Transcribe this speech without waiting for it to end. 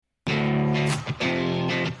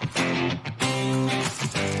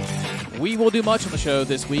We will do much on the show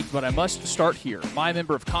this week, but I must start here. My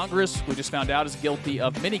member of Congress, we just found out, is guilty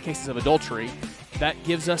of many cases of adultery. That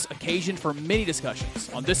gives us occasion for many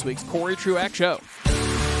discussions on this week's Corey Truax Show.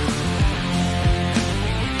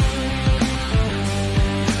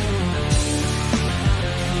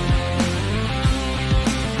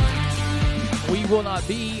 We will not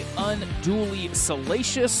be unduly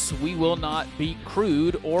salacious. We will not be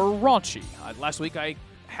crude or raunchy. Last week I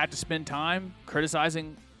had to spend time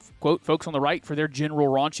criticizing, quote, folks on the right for their general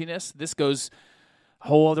raunchiness. This goes a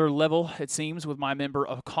whole other level, it seems, with my member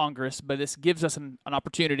of Congress, but this gives us an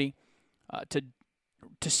opportunity to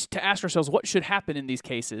ask ourselves what should happen in these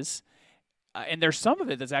cases. And there's some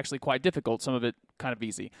of it that's actually quite difficult, some of it kind of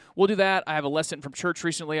easy. We'll do that. I have a lesson from church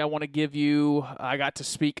recently I want to give you. I got to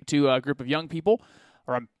speak to a group of young people,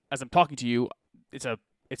 as I'm talking to you, it's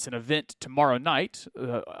an event tomorrow night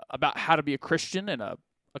about how to be a Christian and a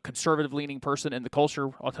conservative-leaning person in the culture.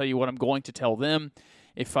 I'll tell you what I'm going to tell them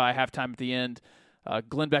if I have time at the end.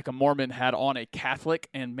 Glenn Beck, a Mormon, had on a Catholic,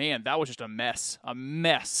 and man, that was just a mess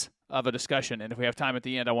of a discussion. And if we have time at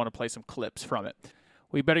the end, I want to play some clips from it.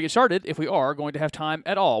 We better get started if we are going to have time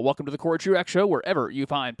at all. Welcome to the Corey Truax Show, wherever you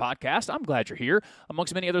find podcasts. I'm glad you're here.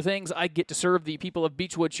 Amongst many other things, I get to serve the people of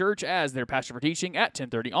Beechwood Church as their pastor for teaching at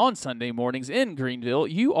 10:30 on Sunday mornings in Greenville.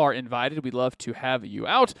 You are invited. We'd love to have you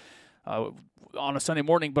out on a Sunday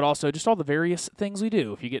morning, but also just all the various things we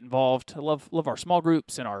do. If you get involved, I love our small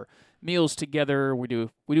groups and our meals together. We do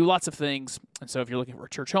lots of things. And so if you're looking for a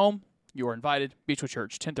church home, you are invited. Beechwood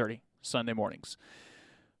Church, 10:30 Sunday mornings.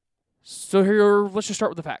 So here, let's just start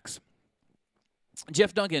with the facts.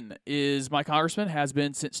 Jeff Duncan is my congressman, has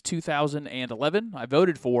been since 2011. I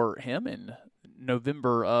voted for him in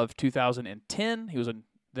November of 2010. He was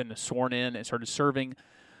then sworn in and started serving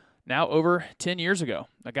now over 10 years ago.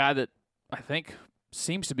 A guy that I think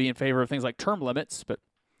seems to be in favor of things like term limits, but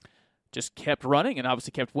just kept running and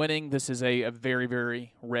obviously kept winning. This is a very,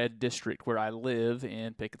 very red district where I live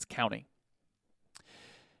in Pickens County.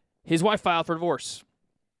 His wife filed for divorce.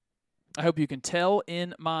 I hope you can tell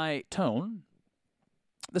in my tone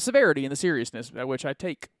the severity and the seriousness at which I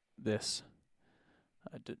take this.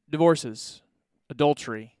 Divorces,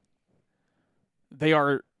 adultery, they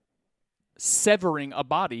are severing a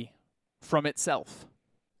body from itself.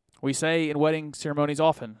 We say in wedding ceremonies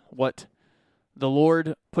often, what the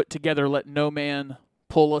Lord put together, let no man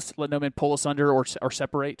pull us under or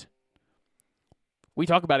separate. We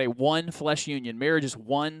talk about a one flesh union. Marriage is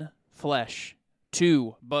one flesh.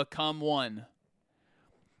 Two become one.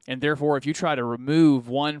 And therefore, if you try to remove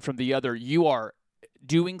one from the other, you are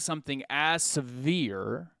doing something as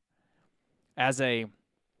severe as a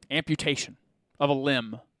amputation of a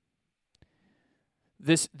limb.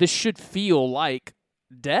 This should feel like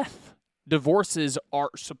death. Divorces are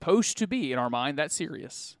supposed to be, in our mind, that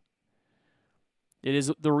serious. It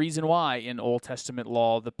is the reason why in Old Testament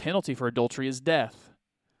law, the penalty for adultery is death.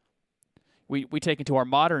 We take into our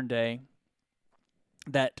modern day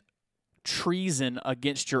that treason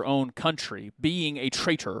against your own country, being a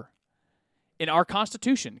traitor, in our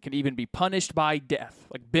Constitution can even be punished by death.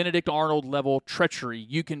 Like Benedict Arnold level treachery,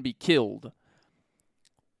 you can be killed.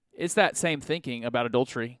 It's that same thinking about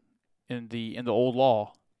adultery in the old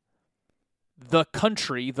law. The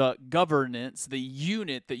country, the governance, the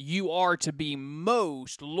unit that you are to be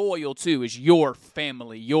most loyal to is your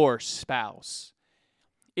family, your spouse.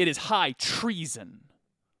 It is high treason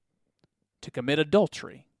to commit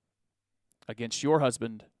adultery against your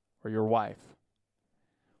husband or your wife.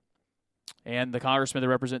 And the congressman that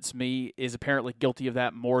represents me is apparently guilty of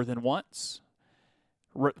that more than once.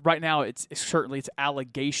 Right now, it's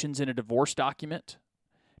allegations in a divorce document.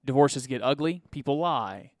 Divorces get ugly. People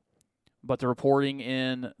lie. But the reporting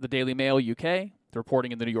in the Daily Mail UK, the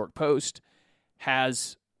reporting in the New York Post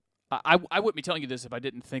has... I wouldn't be telling you this if I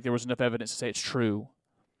didn't think there was enough evidence to say it's true.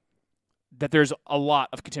 That there's a lot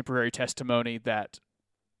of contemporary testimony that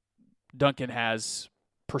Duncan has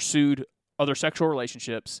pursued other sexual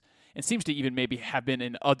relationships and seems to even maybe have been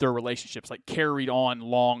in other relationships, like carried on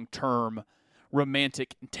long-term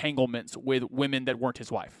romantic entanglements with women that weren't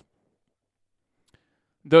his wife.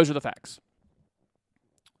 Those are the facts.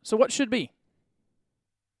 So what should be?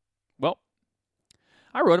 Well,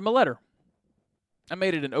 I wrote him a letter. I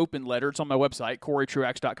made it an open letter. It's on my website,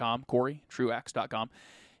 CoreyTruax.com, CoreyTruax.com.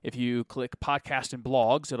 If you click podcast and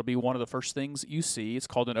blogs, it'll be one of the first things you see. It's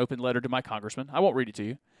called an open letter to my congressman. I won't read it to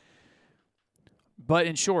you. But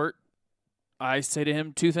in short, I say to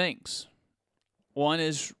him two things. One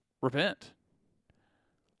is repent.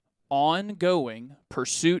 Ongoing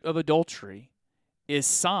pursuit of adultery is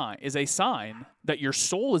a sign that your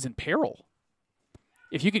soul is in peril.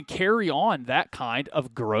 if you can carry on that kind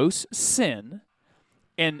of gross sin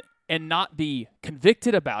and not be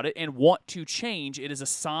convicted about it and want to change, it is a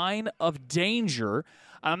sign of danger.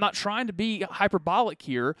 I'm not trying to be hyperbolic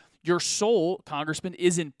here. Your soul, Congressman,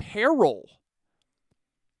 is in peril.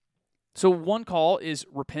 So one call is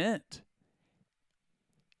repent.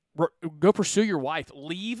 Go pursue your wife.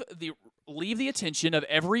 Leave the attention of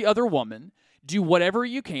every other woman. Do whatever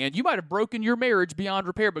you can. You might have broken your marriage beyond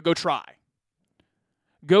repair, but go try.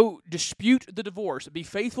 Go dispute the divorce. Be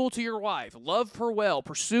faithful to your wife. Love her well.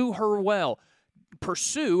 Pursue her well.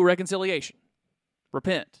 Pursue reconciliation.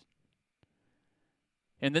 Repent.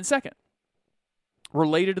 And then second,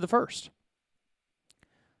 related to the first,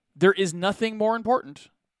 there is nothing more important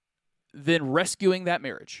than rescuing that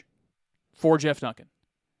marriage for Jeff Duncan.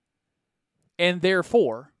 And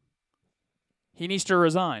therefore, he needs to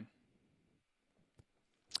resign.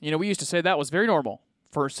 We used to say that was very normal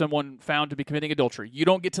for someone found to be committing adultery. You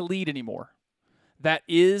don't get to lead anymore. That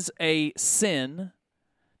is a sin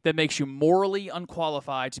that makes you morally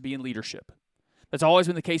unqualified to be in leadership. That's always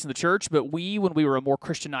been the case in the church, but when we were a more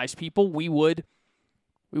Christianized people, we would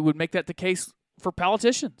make that the case for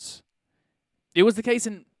politicians. It was the case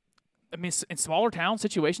in smaller town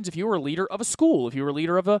situations. If you were a leader of a school, if you were a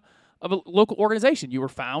leader of a local organization, you were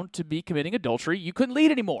found to be committing adultery, you couldn't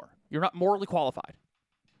lead anymore. You're not morally qualified.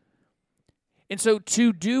 And so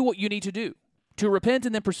to do what you need to do, to repent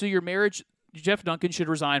and then pursue your marriage, Jeff Duncan should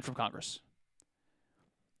resign from Congress.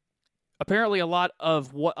 Apparently, a lot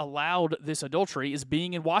of what allowed this adultery is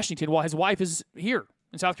being in Washington while his wife is here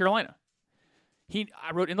in South Carolina.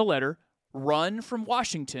 I wrote in the letter, run from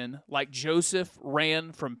Washington like Joseph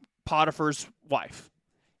ran from Potiphar's wife.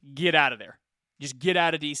 Get out of there. Just get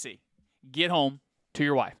out of D.C. Get home to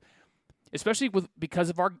your wife. Especially because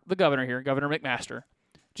of the governor here, Governor McMaster.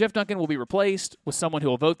 Jeff Duncan will be replaced with someone who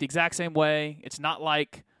will vote the exact same way. It's not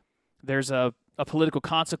like there's a political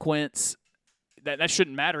consequence. That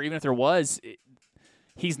shouldn't matter. Even if there was,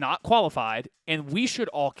 he's not qualified. And we should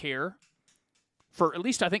all care for at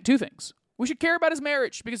least, I think, two things. We should care about his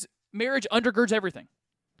marriage because marriage undergirds everything.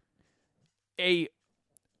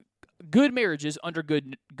 Good marriages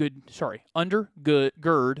undergird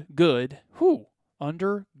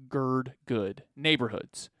good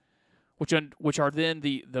neighborhoods, which are then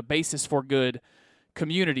the basis for good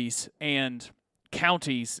communities and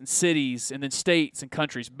counties and cities and then states and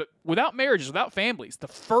countries. But without marriages, without families, the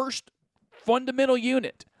first fundamental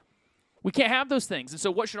unit, we can't have those things. And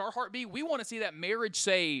so what should our heart be? We want to see that marriage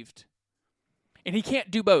saved. And he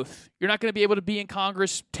can't do both. You're not going to be able to be in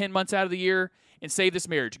Congress 10 months out of the year and save this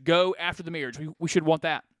marriage. Go after the marriage. We should want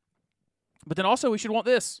that. But then also we should want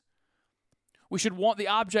this. We should want the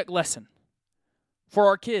object lesson for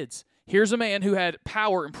our kids. Here's a man who had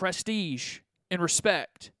power and prestige and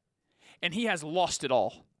respect, and he has lost it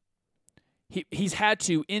all. He's had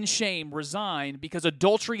to, in shame, resign because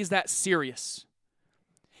adultery is that serious.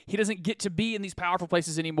 He doesn't get to be in these powerful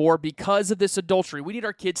places anymore because of this adultery. We need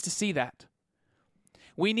our kids to see that.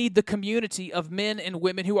 We need the community of men and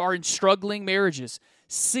women who are in struggling marriages.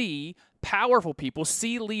 See powerful people,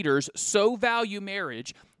 see leaders so value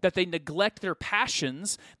marriage that they neglect their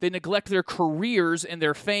passions, they neglect their careers and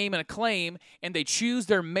their fame and acclaim, and they choose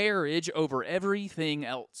their marriage over everything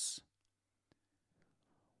else.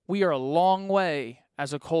 We are a long way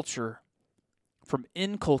as a culture from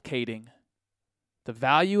inculcating the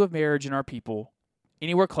value of marriage in our people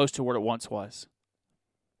anywhere close to what it once was.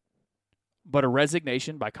 But a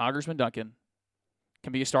resignation by Congressman Duncan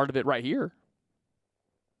can be a start of it right here.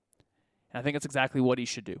 And I think that's exactly what he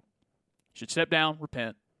should do. He should step down,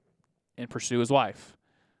 repent, and pursue his wife.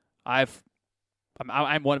 I'm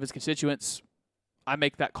one of his constituents. I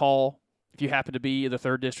make that call. If you happen to be in the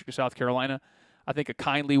 3rd District of South Carolina, I think a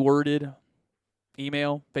kindly worded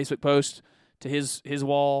email, Facebook post to his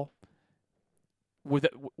wall with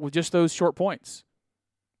just those short points.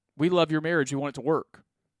 We love your marriage. We want it to work.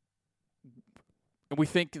 And we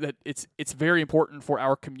think that it's very important for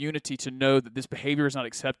our community to know that this behavior is not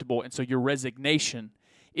acceptable, and so your resignation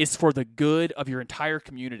is for the good of your entire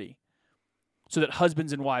community so that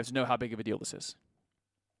husbands and wives know how big of a deal this is.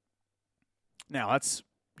 Now, that's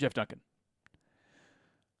Jeff Duncan.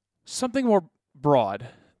 Something more broad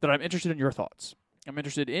that I'm interested in your thoughts. I'm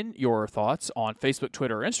interested in your thoughts on Facebook,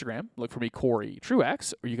 Twitter, or Instagram. Look for me, Corey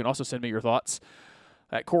Truax, or you can also send me your thoughts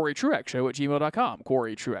at CoreyTruaxShow@gmail.com.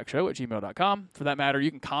 CoreyTruaxShow@gmail.com. For that matter,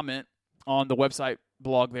 you can comment on the website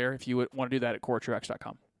blog there if you would want to do that at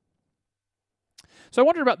CoreyTruax.com. So I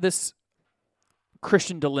wondered about this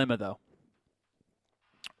Christian dilemma, though.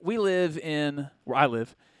 I live in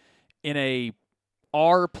a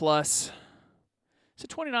R plus, is it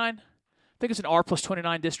 29? think it's an R plus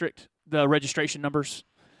 29 district, the registration numbers.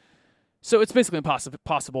 So it's basically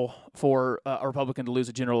impossible for a Republican to lose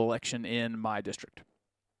a general election in my district.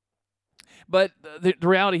 But the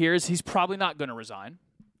reality here is he's probably not going to resign.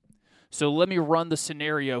 So let me run the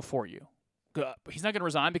scenario for you. He's not going to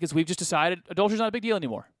resign because we've just decided adultery is not a big deal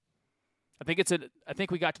anymore. I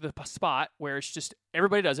think we got to the spot where it's just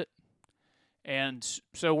everybody does it. And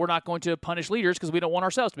so we're not going to punish leaders because we don't want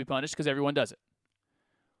ourselves to be punished because everyone does it.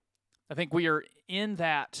 I think we are in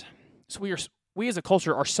that. So we as a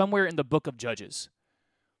culture are somewhere in the book of Judges.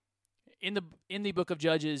 In the book of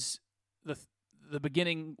Judges, the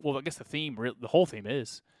beginning, well, I guess the whole theme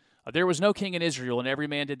is, there was no king in Israel, and every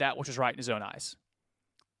man did that which was right in his own eyes.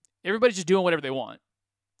 Everybody's just doing whatever they want.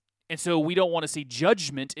 And so we don't want to see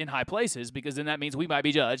judgment in high places because then that means we might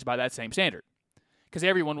be judged by that same standard. Because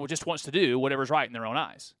everyone just wants to do whatever's right in their own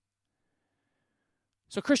eyes.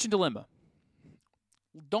 So Christian dilemma.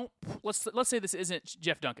 Let's say this isn't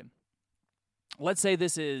Jeff Duncan. Let's say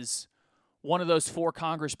this is one of those 4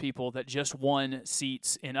 Congress people that just won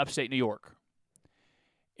seats in upstate New York.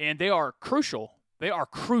 And they are crucial. They are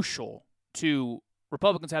crucial to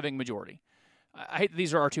Republicans having a majority. I hate that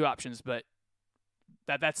these are our 2 options, but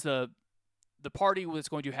that's the party that's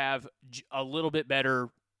going to have a little bit better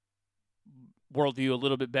worldview, a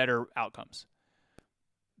little bit better outcomes.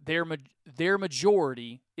 Their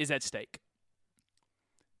majority is at stake.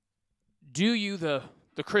 Do you, the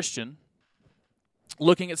Christian,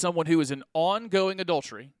 looking at someone who is in ongoing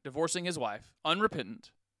adultery, divorcing his wife,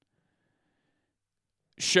 unrepentant,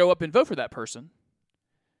 show up and vote for that person?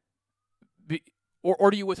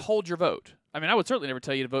 Or do you withhold your vote? I mean, I would certainly never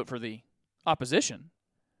tell you to vote for the opposition.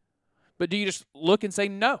 But do you just look and say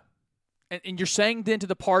no? And you're saying then to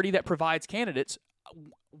the party that provides candidates,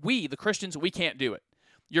 we, the Christians, we can't do it.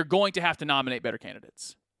 You're going to have to nominate better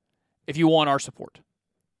candidates if you want our support.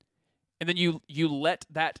 And then you let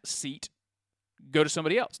that seat go to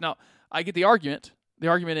somebody else. Now, I get the argument. The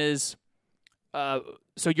argument is, are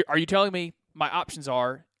you telling me my options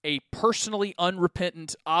are a personally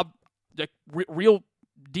unrepentant, real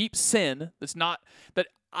deep sin that's not, that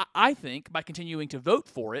I think by continuing to vote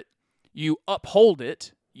for it, you uphold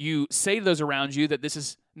it. You say to those around you that this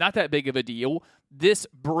is not that big of a deal. This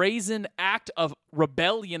brazen act of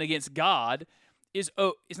rebellion against God is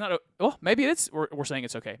not. Maybe it's. We're saying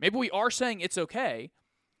it's okay. Maybe we are saying it's okay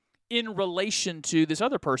in relation to this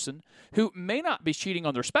other person who may not be cheating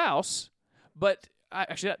on their spouse, but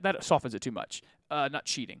actually that softens it too much. Not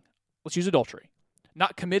cheating. Let's use adultery.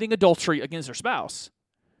 Not committing adultery against their spouse,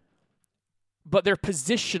 but they're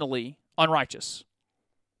positionally unrighteous.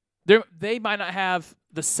 They might not have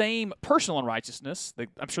the same personal unrighteousness.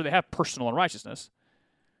 I'm sure they have personal unrighteousness.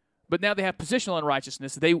 But now they have positional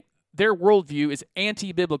unrighteousness. Their worldview is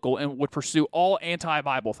anti-biblical and would pursue all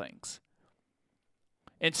anti-Bible things.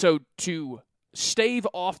 And so to stave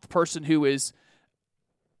off the person who is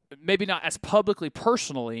maybe not as publicly,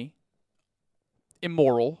 personally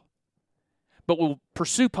immoral, but will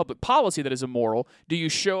pursue public policy that is immoral, do you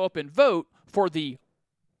show up and vote for the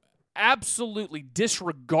absolutely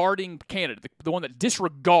disregarding candidate, the one that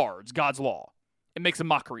disregards God's law and makes a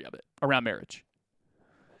mockery of it around marriage?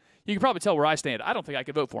 You can probably tell where I stand. I don't think I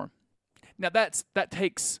could vote for him. Now, that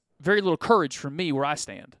takes very little courage from me where I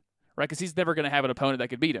stand, right? Because he's never going to have an opponent that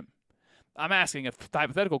could beat him. I'm asking a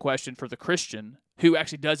hypothetical question for the Christian who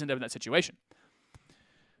actually does end up in that situation.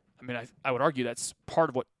 I mean, I would argue that's part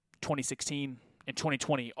of what 2016 and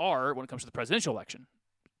 2020 are when it comes to the presidential election.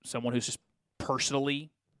 Someone who's just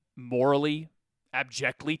personally, morally,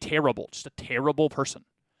 abjectly terrible, just a terrible person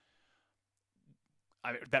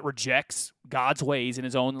that rejects God's ways in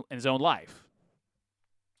his own life.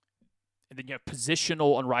 And then you have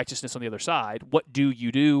positional unrighteousness on the other side. What do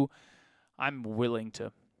you do? I'm willing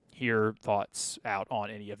to hear thoughts out on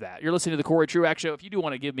any of that. You're listening to the Corey Truax Show. If you do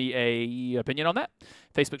want to give me a opinion on that,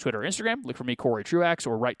 Facebook, Twitter, or Instagram, look for me, Corey Truax,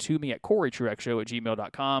 or write to me at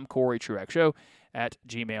CoreyTruaxShow@gmail.com,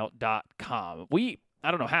 CoreyTruaxShow@gmail.com.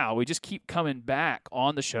 I don't know how, we just keep coming back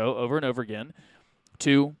on the show over and over again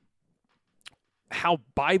to how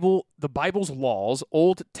the Bible's laws,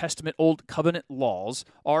 Old Testament, Old Covenant laws,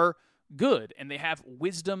 are good, and they have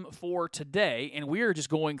wisdom for today, and we're just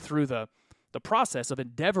going through the process of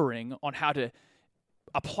endeavoring on how to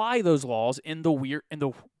apply those laws in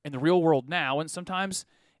the real world now, and sometimes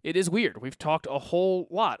it is weird. We've talked a whole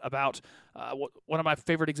lot about one of my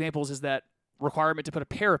favorite examples is that requirement to put a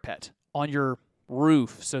parapet on your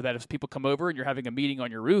roof so that if people come over and you're having a meeting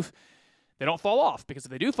on your roof, they don't fall off, because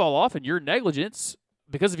if they do fall off and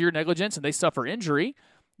because of your negligence and they suffer injury,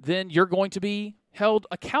 then you're going to be held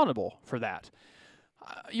accountable for that.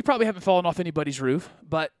 You probably haven't fallen off anybody's roof,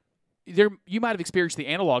 but you might have experienced the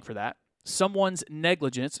analog for that. Someone's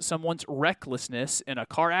negligence, someone's recklessness in a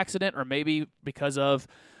car accident, or maybe because of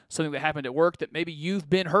something that happened at work that maybe you've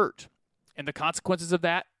been hurt. And the consequences of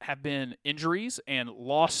that have been injuries and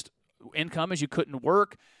lost income as you couldn't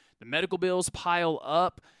work. The medical bills pile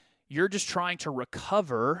up. You're just trying to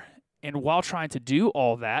recover. And while trying to do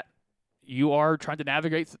all that, you are trying to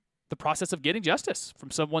navigate the process of getting justice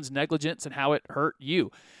from someone's negligence and how it hurt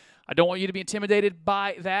you. I don't want you to be intimidated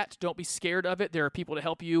by that. Don't be scared of it. There are people to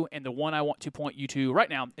help you, and the one I want to point you to right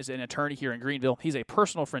now is an attorney here in Greenville. He's a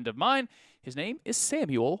personal friend of mine. His name is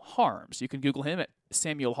Samuel Harms. You can Google him at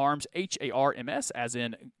Samuel Harms, Harms, as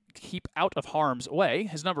in keep out of harm's way.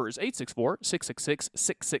 His number is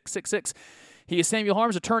 864-666-6666. He is Samuel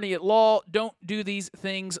Harms, attorney at law. Don't do these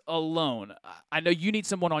things alone. I know you need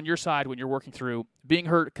someone on your side when you're working through being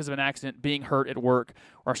hurt because of an accident, being hurt at work,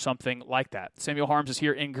 or something like that. Samuel Harms is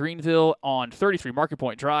here in Greenville on 33 Market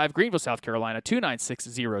Point Drive, Greenville, South Carolina,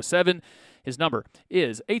 29607. His number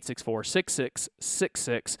is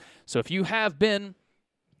 864-6666. So if you have been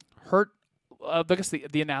hurt, I guess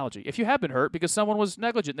the analogy, if you have been hurt because someone was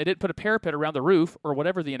negligent, they didn't put a parapet around the roof, or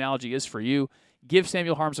whatever the analogy is for you, give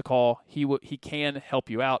Samuel Harms a call. He can help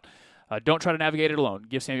you out. Don't try to navigate it alone.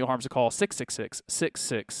 Give Samuel Harms a call,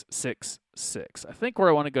 666-6666. I think where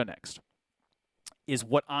I want to go next is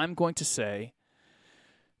what I'm going to say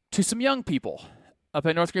to some young people up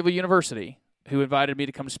at North Greenville University who invited me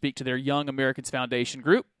to come speak to their Young Americans Foundation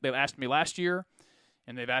group. They asked me last year,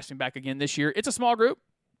 and they've asked me back again this year. It's a small group,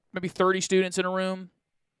 maybe 30 students in a room.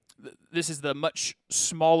 This is the much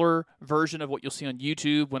smaller version of what you'll see on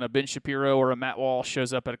YouTube when a Ben Shapiro or a Matt Walsh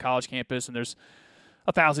shows up at a college campus and there's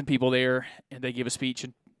 1,000 people there and they give a speech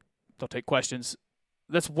and they'll take questions.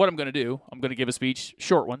 That's what I'm going to do. I'm going to give a speech,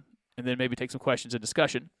 short one, and then maybe take some questions and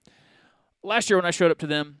discussion. Last year when I showed up to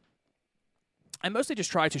them, I mostly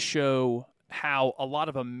just tried to show how a lot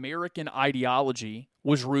of American ideology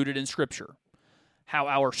was rooted in Scripture, how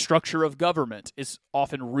our structure of government is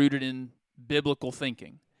often rooted in biblical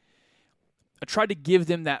thinking. I tried to give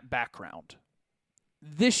them that background.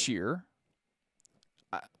 This year,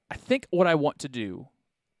 I think what I want to do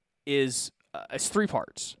is it's 3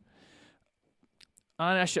 parts.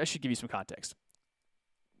 I should give you some context.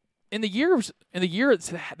 In the year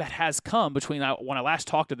that has come between when I last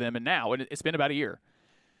talked to them and now, and it's been about a year,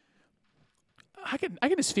 I can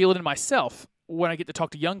just feel it in myself when I get to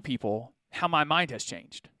talk to young people how my mind has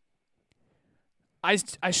changed. I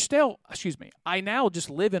now just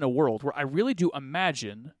live in a world where I really do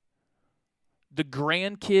imagine the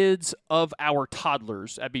grandkids of our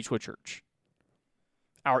toddlers at Beechwood Church.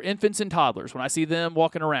 Our infants and toddlers, when I see them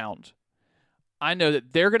walking around, I know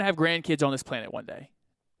that they're going to have grandkids on this planet one day.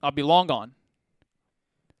 I'll be long gone.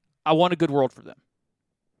 I want a good world for them.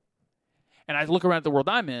 And I look around at the world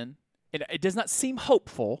I'm in, and it does not seem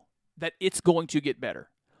hopeful that it's going to get better.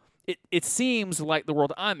 It seems like the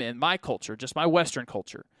world I'm in, my culture, just my Western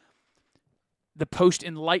culture, the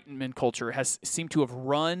post-Enlightenment culture has seemed to have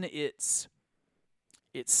run its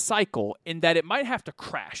cycle in that it might have to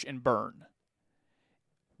crash and burn.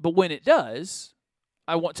 But when it does,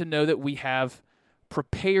 I want to know that we have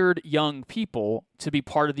prepared young people to be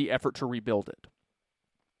part of the effort to rebuild it.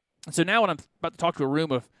 And so now when I'm about to talk to a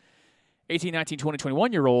room of 18, 19, 20,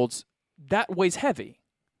 21-year-olds, that weighs heavy.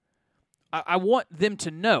 I want them to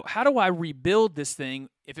know, how do I rebuild this thing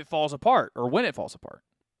if it falls apart or when it falls apart?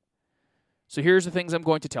 So here's the things I'm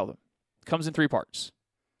going to tell them. It comes in 3 parts.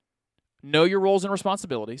 Know your roles and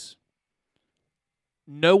responsibilities.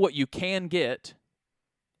 Know what you can get,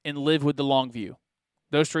 and live with the long view.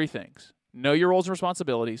 Those 3 things. Know your roles and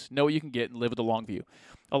responsibilities, know what you can get, and live with the long view.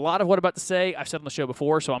 A lot of what I'm about to say, I've said on the show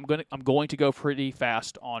before, so I'm going to go pretty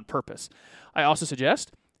fast on purpose. I also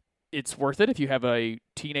suggest it's worth it if you have a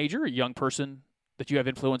teenager, a young person that you have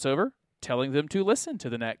influence over, telling them to listen to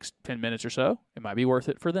the next 10 minutes or so. It might be worth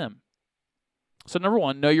it for them. So number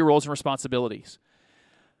 1, know your roles and responsibilities.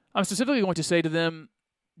 I'm specifically going to say to them,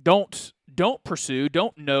 don't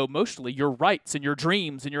know mostly your rights and your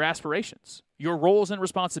dreams and your aspirations. Your roles and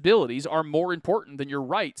responsibilities are more important than your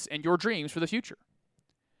rights and your dreams for the future.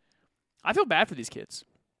 I feel bad for these kids.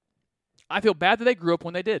 I feel bad that they grew up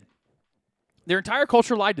when they did. Their entire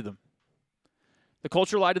culture lied to them. The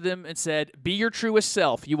culture lied to them and said, be your truest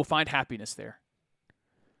self. You will find happiness there.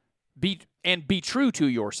 Be true to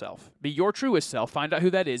yourself. Be your truest self. Find out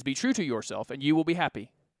who that is. Be true to yourself, and you will be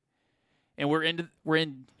happy. And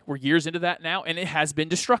we're years into that now, and it has been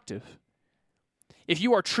destructive. If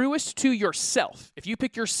you are truest to yourself, if you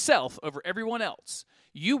pick yourself over everyone else,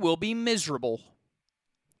 you will be miserable.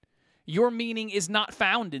 Your meaning is not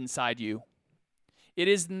found inside you. It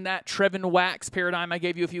is in that Trevin Wax paradigm I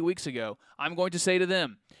gave you a few weeks ago. I'm going to say to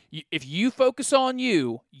them, if you focus on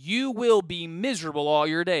you, you will be miserable all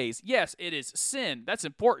your days. Yes, it is sin. That's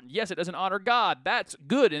important. Yes, it doesn't honor God. That's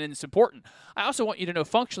good and it's important. I also want you to know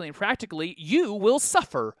functionally and practically, you will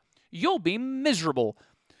suffer. You'll be miserable.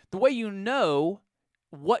 The way you know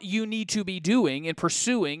what you need to be doing and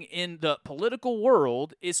pursuing in the political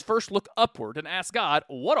world is first look upward and ask God,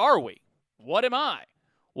 what are we? What am I?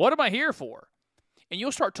 What am I here for? And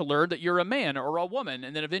you'll start to learn that you're a man or a woman,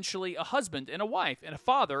 and then eventually a husband and a wife and a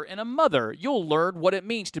father and a mother. You'll learn what it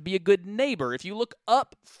means to be a good neighbor if you look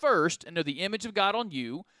up first and know the image of God on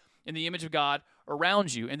you and the image of God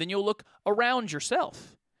around you. And then you'll look around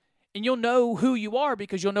yourself. And you'll know who you are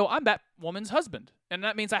because you'll know I'm that woman's husband. And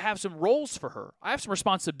that means I have some roles for her. I have some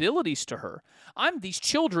responsibilities to her. I'm these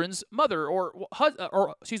children's mother or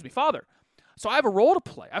father. So I have a role to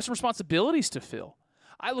play. I have some responsibilities to fill.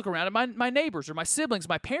 I look around at my neighbors or my siblings,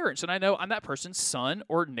 my parents, and I know I'm that person's son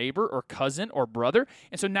or neighbor or cousin or brother.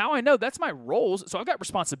 And so now I know that's my roles. So I've got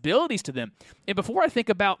responsibilities to them. And before I think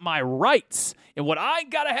about my rights and what I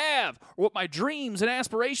got to have or what my dreams and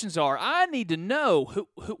aspirations are, I need to know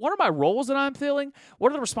what are my roles that I'm filling?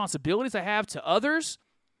 What are the responsibilities I have to others?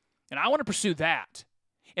 And I want to pursue that.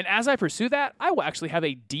 And as I pursue that, I will actually have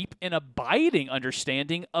a deep and abiding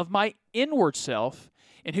understanding of my inward self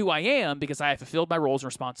and who I am because I have fulfilled my roles and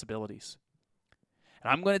responsibilities.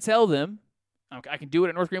 And I'm going to tell them, I can do it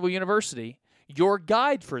at North Greenville University, your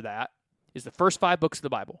guide for that is the first 5 books of the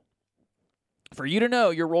Bible. For you to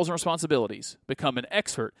know your roles and responsibilities, become an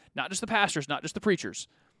expert, not just the pastors, not just the preachers.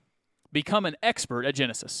 Become an expert at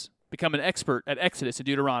Genesis. Become an expert at Exodus and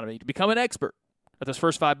Deuteronomy. Become an expert at those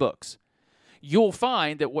first 5 books. You'll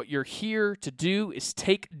find that what you're here to do is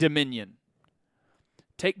take dominion.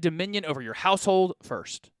 Take dominion over your household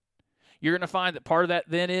first. You're going to find that part of that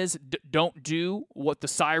then is don't do what the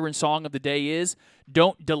siren song of the day is.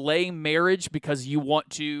 Don't delay marriage because you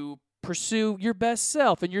want to pursue your best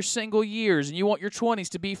self in your single years and you want your 20s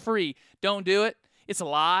to be free. Don't do it. It's a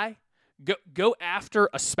lie. Go after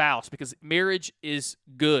a spouse because marriage is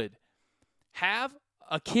good. Have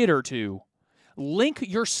a kid or two. Link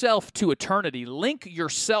yourself to eternity. Link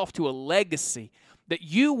yourself to a legacy that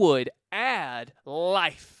you would add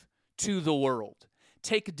life to the world.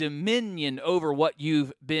 Take dominion over what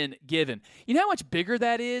you've been given. You know how much bigger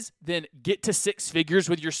that is than get to 6 figures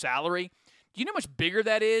with your salary? Do you know how much bigger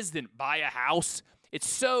that is than buy a house? It's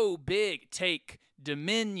so big. Take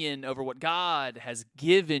dominion over what God has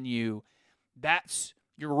given you. That's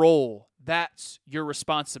your role. That's your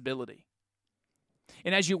responsibility.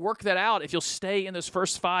 And as you work that out, if you'll stay in those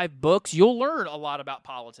first 5 books, you'll learn a lot about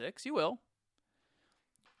politics. You will.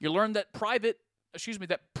 You'll learn that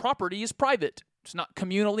that property is private. It's not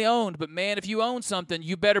communally owned. But man, if you own something,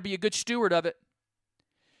 you better be a good steward of it.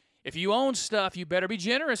 If you own stuff, you better be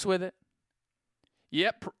generous with it.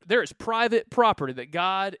 Yep, there is private property that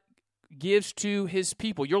God gives to his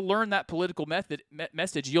people. You'll learn that political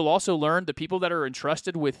message. You'll also learn the people that are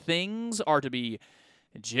entrusted with things are to be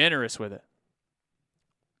generous with it.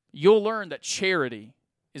 You'll learn that charity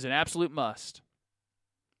is an absolute must.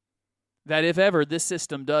 That if ever this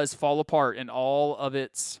system does fall apart in all of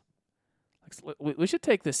its... We should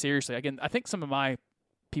take this seriously. Again, I think some of my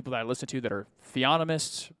people that I listen to that are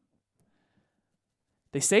theonomists,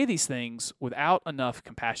 they say these things without enough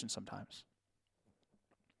compassion sometimes.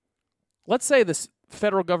 Let's say this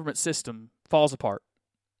federal government system falls apart.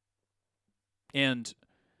 And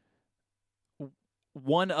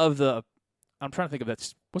one of the... I'm trying to think of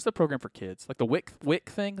that. What's the program for kids? Like the WIC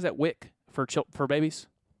thing? Is that WIC for babies?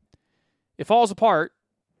 It falls apart,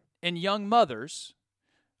 and young mothers,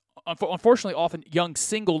 unfortunately often young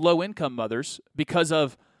single low-income mothers, because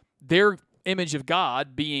of their image of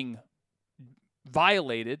God being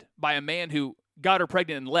violated by a man who got her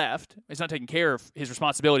pregnant and left, he's not taking care of his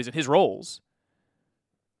responsibilities and his roles,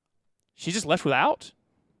 she's just left without.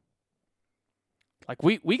 Like,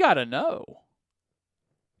 we got to know.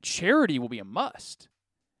 Charity will be a must.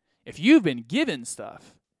 If you've been given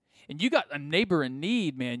stuff, and you got a neighbor in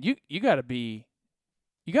need, man, you got to be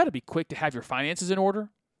quick to have your finances in order.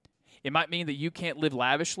 It might mean that you can't live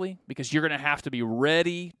lavishly because you're going to have to be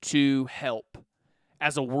ready to help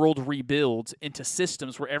as the world rebuilds into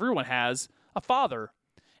systems where everyone has a father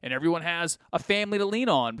and everyone has a family to lean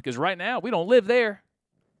on, because right now we don't live there.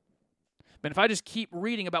 But if I just keep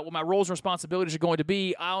reading about what my roles and responsibilities are going to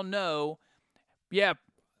be, I'll know, yeah,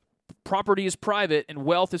 property is private and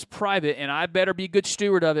wealth is private, and I better be a good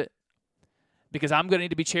steward of it because I'm going to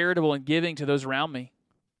need to be charitable and giving to those around me.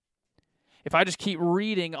 If I just keep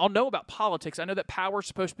reading, I'll know about politics. I know that power is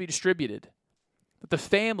supposed to be distributed, that the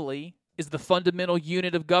family is the fundamental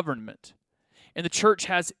unit of government. And the church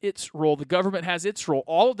has its role. The government has its role.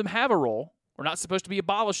 All of them have a role. We're not supposed to be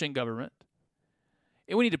abolishing government.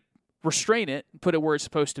 And we need to restrain it and put it where it's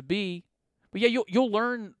supposed to be. But yeah, you'll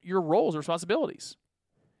learn your roles and responsibilities.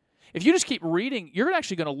 If you just keep reading, you're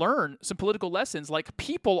actually going to learn some political lessons like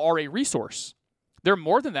people are a resource. They're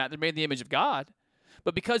more than that. They're made in the image of God.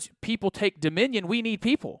 But because people take dominion, we need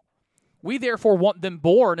people. We therefore want them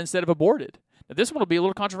born instead of aborted. Now, this one will be a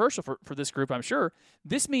little controversial for this group, I'm sure.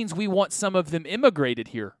 This means we want some of them immigrated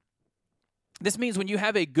here. This means when you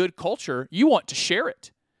have a good culture, you want to share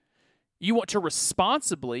it. You want to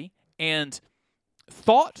responsibly and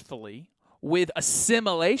thoughtfully, with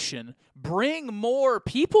assimilation, bring more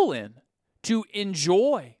people in to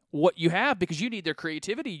enjoy what you have because you need their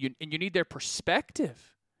creativity and you need their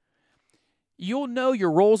perspective. You'll know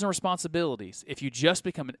your roles and responsibilities if you just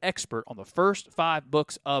become an expert on the first 5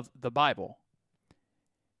 books of the Bible.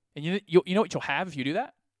 And you know what you'll have if you do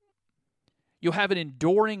that? You'll have an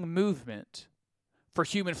enduring movement for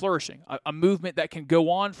human flourishing, a movement that can go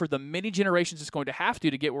on for the many generations it's going to have to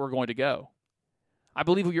get where we're going to go. I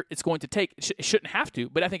believe it's going to take, it shouldn't have to,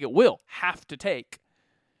 but I think it will have to take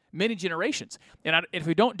many generations. And if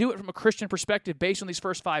we don't do it from a Christian perspective based on these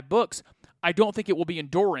first 5 books, I don't think it will be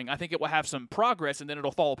enduring. I think it will have some progress and then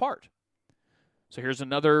it'll fall apart. So here's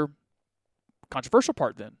another controversial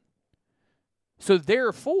part then. So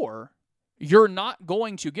therefore, you're not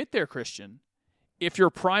going to get there, Christian, if your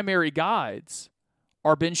primary guides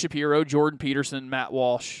are Ben Shapiro, Jordan Peterson, Matt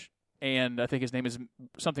Walsh, and I think his name is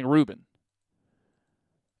something Rubin.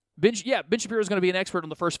 Ben Shapiro is going to be an expert on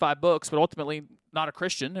the first 5 books, but ultimately not a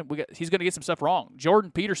Christian. He's going to get some stuff wrong.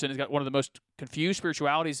 Jordan Peterson has got one of the most confused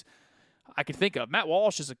spiritualities I can think of. Matt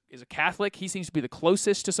Walsh is a Catholic. He seems to be the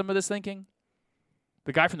closest to some of this thinking.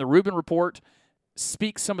 The guy from the Rubin Report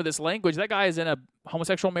speaks some of this language. That guy is in a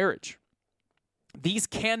homosexual marriage. These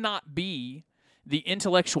cannot be the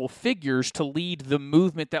intellectual figures to lead the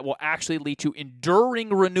movement that will actually lead to enduring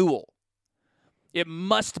renewal. It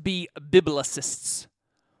must be biblicists.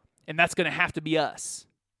 And that's going to have to be us.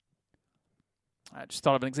 I just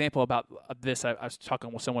thought of an example about this. I was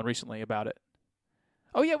talking with someone recently about it.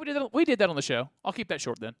 Oh, yeah, we did that on the show. I'll keep that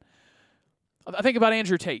short then. I think about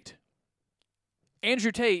Andrew Tate.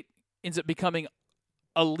 Andrew Tate ends up becoming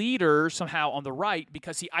a leader somehow on the right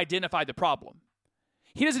because he identified the problem.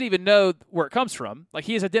 He doesn't even know where it comes from. Like,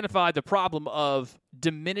 he has identified the problem of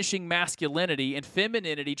diminishing masculinity and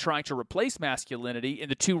femininity trying to replace masculinity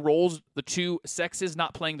and the two roles, the two sexes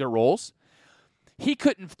not playing their roles. He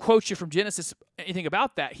couldn't quote you from Genesis anything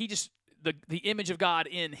about that. He just, the image of God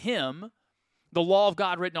in him, the law of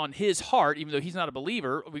God written on his heart, even though he's not a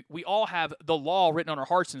believer, we all have the law written on our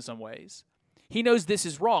hearts in some ways. He knows this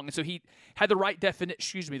is wrong, and so he had the right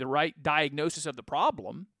the right diagnosis of the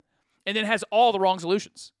problem, and then has all the wrong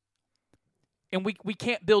solutions. And we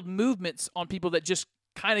can't build movements on people that just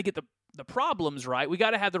kind of get the problems right. We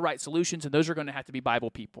got to have the right solutions, and those are going to have to be Bible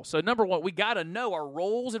people. So number one, we got to know our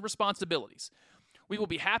roles and responsibilities. We will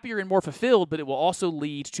be happier and more fulfilled, but it will also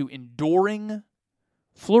lead to enduring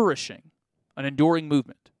flourishing, an enduring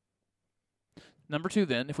movement. Number two,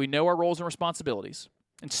 then, if we know our roles and responsibilities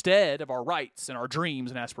instead of our rights and our dreams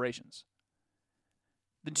and aspirations,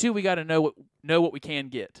 then two, we got to know what we can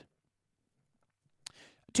get.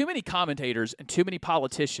 Too many commentators and too many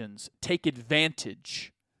politicians take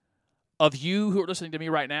advantage of you who are listening to me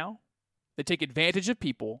right now. They take advantage of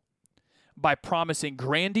people by promising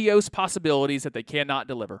grandiose possibilities that they cannot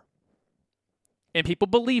deliver. And people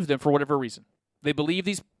believe them for whatever reason. They believe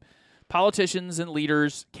these politicians and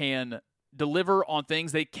leaders can deliver on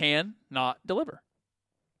things they cannot deliver.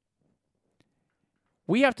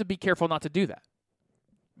 We have to be careful not to do that.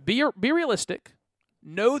 Be realistic.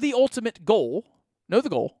 Know the ultimate goal. Know the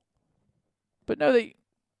goal, but know that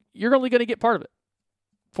you're only going to get part of it.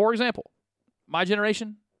 For example, my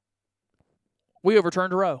generation, we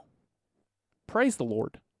overturned Roe. Praise the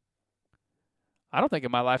Lord. I don't think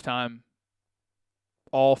in my lifetime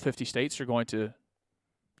all 50 states are going to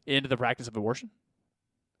end the practice of abortion.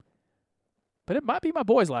 But it might be my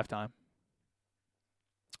boys' lifetime.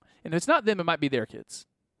 And if it's not them, it might be their kids.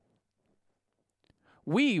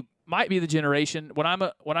 We might be the generation, when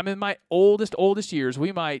I'm in my oldest years,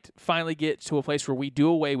 we might finally get to a place where we do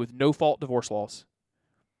away with no-fault divorce laws,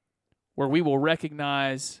 where we will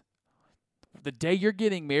recognize the day you're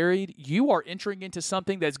getting married, you are entering into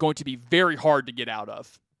something that's going to be very hard to get out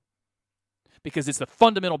of, because it's the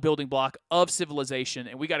fundamental building block of civilization,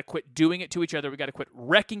 and we got to quit doing it to each other. We got to quit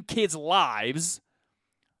wrecking kids' lives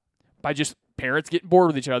by just parents getting bored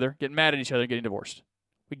with each other, getting mad at each other, and getting divorced.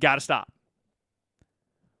 We got to stop.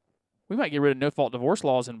 we might get rid of no-fault divorce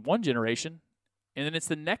laws in one generation, and then it's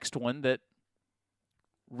the next one that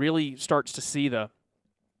really starts to see the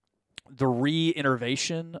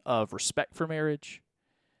re-innovation of respect for marriage.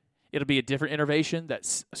 It'll be a different innovation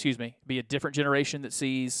be a different generation that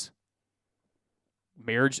sees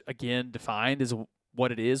marriage again defined as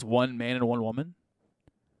what it is, one man and one woman.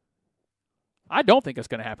 I don't think it's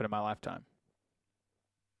going to happen in my lifetime.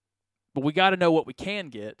 But we got to know what we can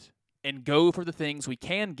get and go for the things we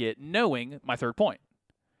can get, knowing my third point.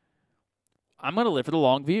 I'm going to live for the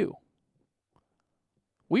long view.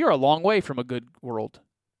 We are a long way from a good world.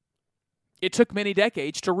 It took many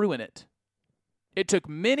decades to ruin it. It took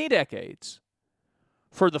many decades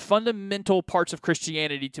for the fundamental parts of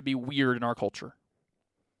Christianity to be weird in our culture.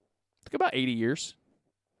 It took about 80 years.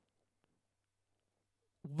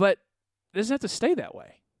 But it doesn't have to stay that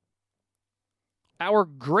way. Our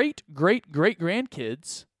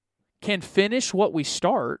great-great-great-grandkids can finish what we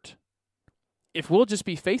start if we'll just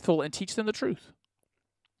be faithful and teach them the truth.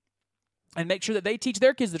 And make sure that they teach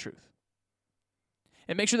their kids the truth.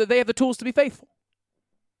 And make sure that they have the tools to be faithful.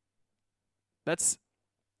 That's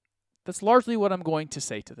largely what I'm going to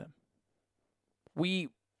say to them.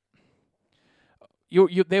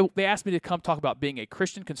 They asked me to come talk about being a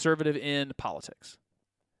Christian conservative in politics.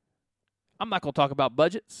 I'm not going to talk about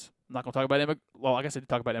budgets. I'm not going to talk about I guess I did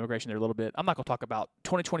talk about immigration there a little bit. I'm not going to talk about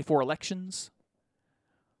 2024 elections.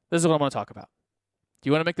 This is what I'm going to talk about. Do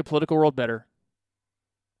you want to make the political world better?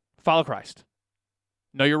 Follow Christ.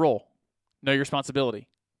 Know your role. Know your responsibility.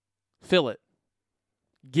 Fill it.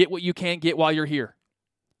 Get what you can get while you're here.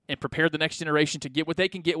 And prepare the next generation to get what they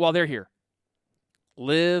can get while they're here.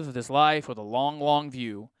 Live this life with a long, long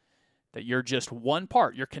view that you're just one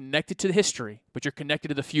part. You're connected to the history, but you're connected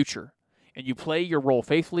to the future. And you play your role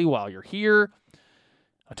faithfully while you're here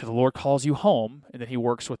until the Lord calls you home, and then he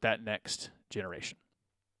works with that next generation.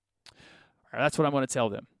 All right, that's what I'm going to tell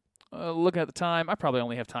them. Looking at the time, I probably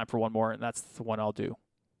only have time for one more, and that's the one I'll do.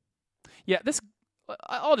 Yeah,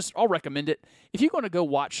 I'll recommend it. If you're going to go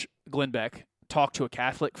watch Glenn Beck talk to a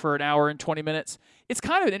Catholic for an hour and 20 minutes, it's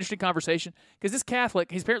kind of an interesting conversation because this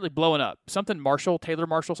Catholic, he's apparently blowing up. Taylor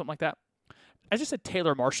Marshall, something like that. I just said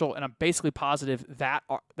Taylor Marshall, and I'm basically positive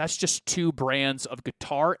that's just two brands of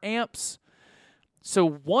guitar amps. So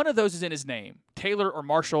one of those is in his name, Taylor or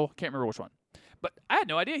Marshall, can't remember which one. But I had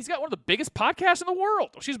no idea. He's got one of the biggest podcasts in the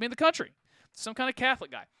world. In the country. Some kind of Catholic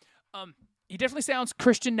guy. He definitely sounds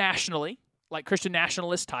Christian nationally, like Christian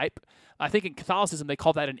nationalist type. I think in Catholicism they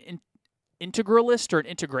call that an integralist or an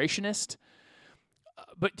integrationist.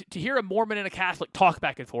 But to hear a Mormon and a Catholic talk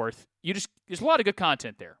back and forth, there's a lot of good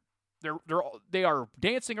content there. They are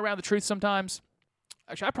dancing around the truth sometimes.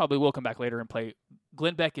 Actually, I probably will come back later and play.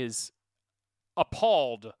 Glenn Beck is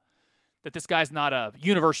appalled that this guy's not a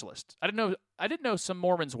universalist. I didn't know some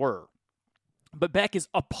Mormons were, but Beck is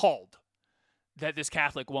appalled that this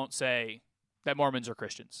Catholic won't say that Mormons are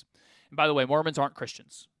Christians. And by the way, Mormons aren't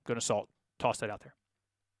Christians. I'm going to toss that out there.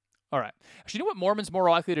 All right. Actually, you know what Mormons more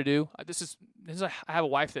likely to do? I have a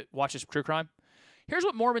wife that watches true crime. Here's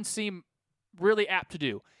what Mormons seem really apt to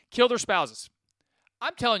do. Kill their spouses.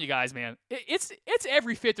 I'm telling you guys, man, it's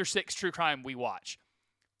every fifth or sixth true crime we watch.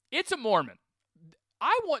 It's a Mormon.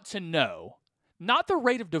 I want to know not the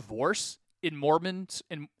rate of divorce in Mormons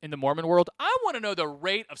in the Mormon world. I want to know the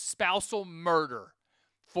rate of spousal murder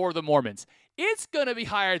for the Mormons. It's going to be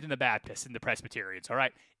higher than the Baptists and the Presbyterians, all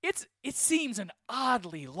right? It seems an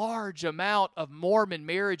oddly large amount of Mormon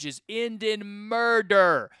marriages end in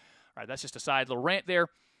murder. All right, that's just a side little rant there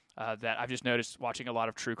that I've just noticed watching a lot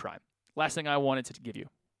of true crime. Last thing I wanted to give you.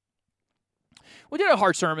 We did a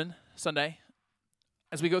hard sermon Sunday.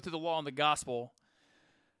 As we go through the law and the gospel,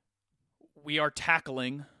 we are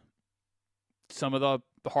tackling some of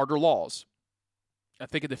the harder laws. I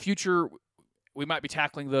think in the future, we might be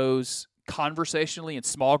tackling those conversationally in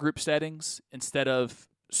small group settings instead of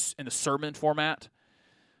in a sermon format.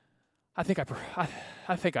 I think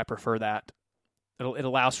I prefer that. It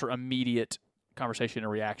allows for immediate conversation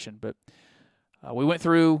and reaction. But we went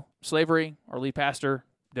through slavery. Our lead pastor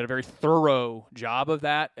did a very thorough job of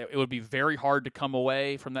that. It would be very hard to come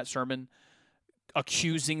away from that sermon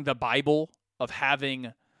accusing the Bible of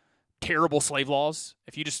having terrible slave laws.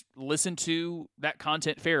 If you just listen to that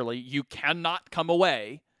content fairly, you cannot come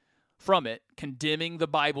away from it condemning the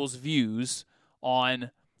Bible's views on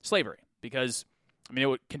slavery, because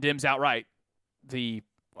it condemns outright the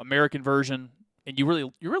American version, and you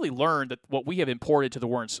really learn that what we have imported to the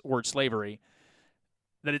word slavery,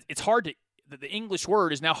 that it's hard to, that the English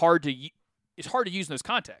word is now hard to use in those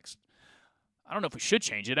contexts. I don't know if we should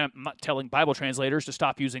change it. I'm not telling Bible translators to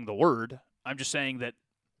stop using the word. I'm just saying that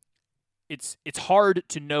it's hard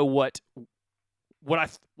to know what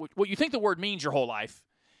you think the word means your whole life,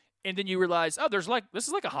 and then you realize, oh, this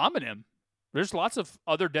is like a homonym. There's lots of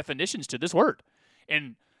other definitions to this word,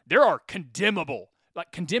 and there are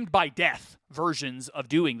condemned by death versions of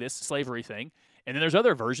doing this slavery thing, and then there's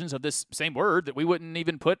other versions of this same word that we wouldn't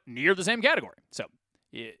even put near the same category. So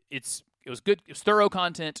it was good. It was thorough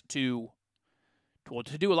content to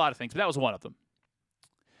do a lot of things, but that was one of them.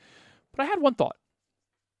 But I had one thought.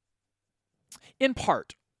 In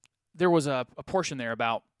part, there was a portion there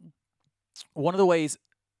about one of the ways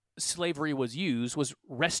slavery was used was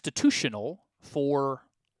restitutional for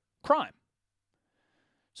crime.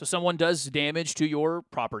 So someone does damage to your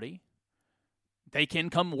property, they can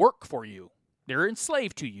come work for you. They're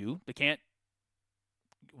enslaved to you. They can't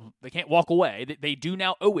walk away. They do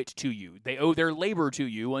now owe it to you. They owe their labor to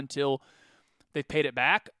you until they've paid it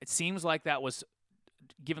back. It seems like that was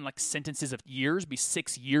given like sentences of years, be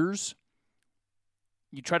 6 years.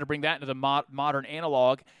 You try to bring that into the modern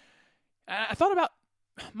analog. I thought about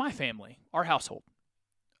my family, our household,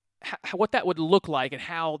 what that would look like and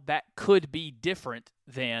how that could be different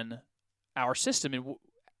than our system and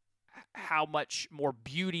how much more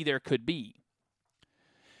beauty there could be.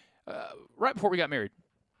 Right before we got married,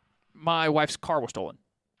 my wife's car was stolen.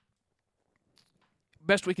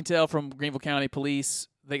 Best we can tell from Greenville County Police,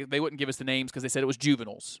 they wouldn't give us the names because they said it was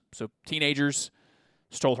juveniles. So teenagers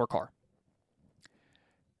stole her car.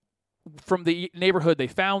 From the neighborhood they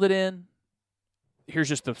found it in, here's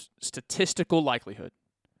just the statistical likelihood.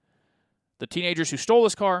 The teenagers who stole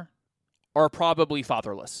this car are probably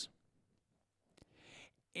fatherless.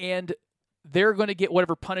 And they're going to get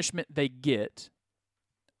whatever punishment they get,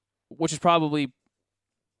 which is probably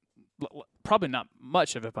not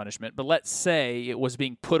much of a punishment, but let's say it was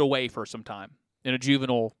being put away for some time in a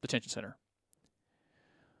juvenile detention center.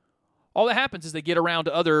 All that happens is they get around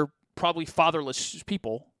to other probably fatherless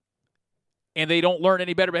people, and they don't learn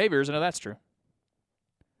any better behaviors. I know that's true.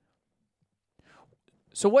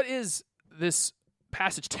 So what is this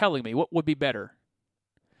passage telling me? What would be better?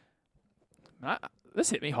 This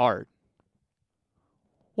hit me hard.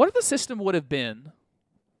 What if the system would have been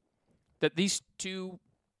that these two,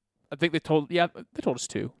 I think they told us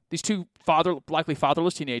two, these two likely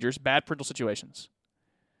fatherless teenagers, bad parental situations,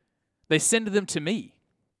 they send them to me.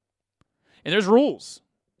 And there's rules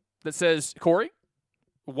that says, Corey,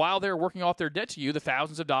 while they're working off their debt to you, the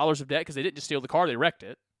thousands of dollars of debt, because they didn't just steal the car, they wrecked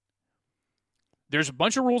it. There's a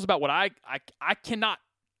bunch of rules about what I cannot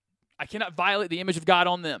violate the image of God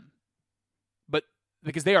on them. But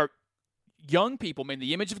because they are young people made in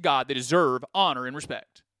the image of God, they deserve honor and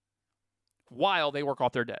respect while they work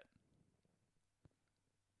off their debt.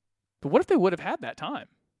 But what if they would have had that time?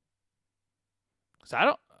 Because I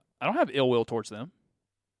don't have ill will towards them.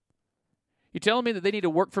 You telling me that they need to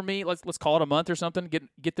work for me, let's call it a month or something,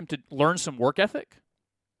 get them to learn some work ethic?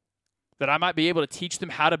 That I might be able to teach them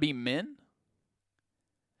how to be men?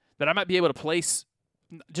 That I might be able to place,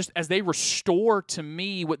 just as they restore to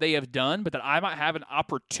me what they have done, but that I might have an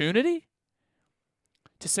opportunity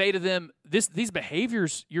to say to them, these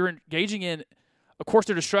behaviors you're engaging in, of course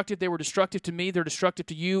they're destructive. They were destructive to me. They're destructive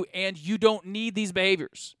to you, and you don't need these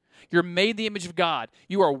behaviors. You're made in the image of God.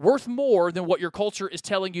 You are worth more than what your culture is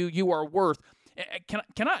telling you you are worth.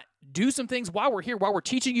 Can I do some things while we're here, while we're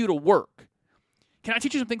teaching you to work? Can I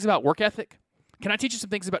teach you some things about work ethic? Can I teach you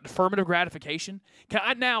some things about affirmative gratification? Can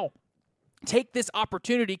I now take this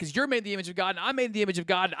opportunity, because you're made in the image of God, and I'm made in the image of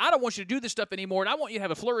God, and I don't want you to do this stuff anymore, and I want you to have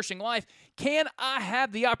a flourishing life. Can I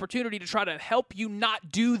have the opportunity to try to help you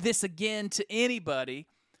not do this again to anybody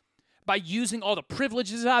by using all the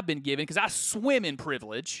privileges I've been given, because I swim in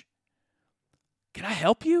privilege? Can I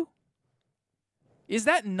help you? Is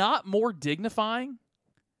that not more dignifying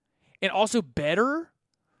and also better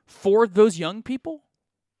for those young people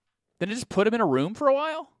than to just put them in a room for a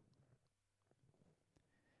while?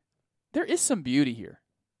 There is some beauty here.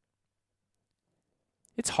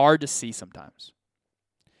 It's hard to see sometimes.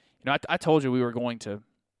 You know, I told you we were going to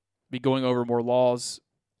be going over more laws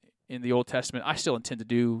in the Old Testament. I still intend to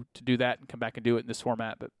do that and come back and do it in this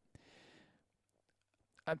format, but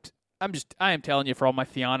I am telling you, for all my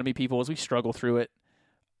theonomy people, as we struggle through it,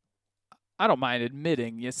 I don't mind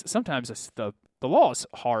admitting, yes, sometimes the law is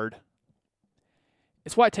hard.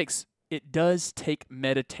 It's why it does take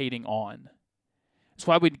meditating on. It's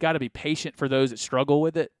why we've got to be patient for those that struggle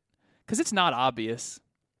with it, because it's not obvious.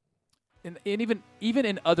 And even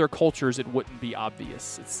in other cultures, it wouldn't be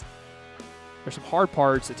obvious. There's some hard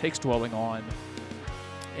parts it takes dwelling on.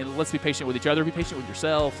 And let's be patient with each other. Be patient with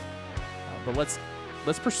yourself. But let's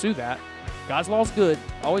pursue that. God's law is good,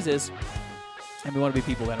 always is, and we want to be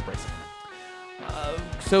people that embrace it.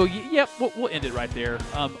 Yep, we'll end it right there.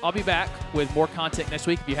 I'll be back with more content next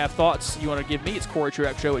week. If you have thoughts you want to give me, it's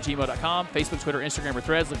CoreyTruaxShow@gmail.com. Facebook, Twitter, Instagram, or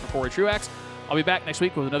Threads. Look for Corey Truax. I'll be back next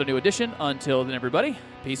week with another new edition. Until then, everybody,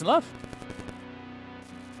 peace and love.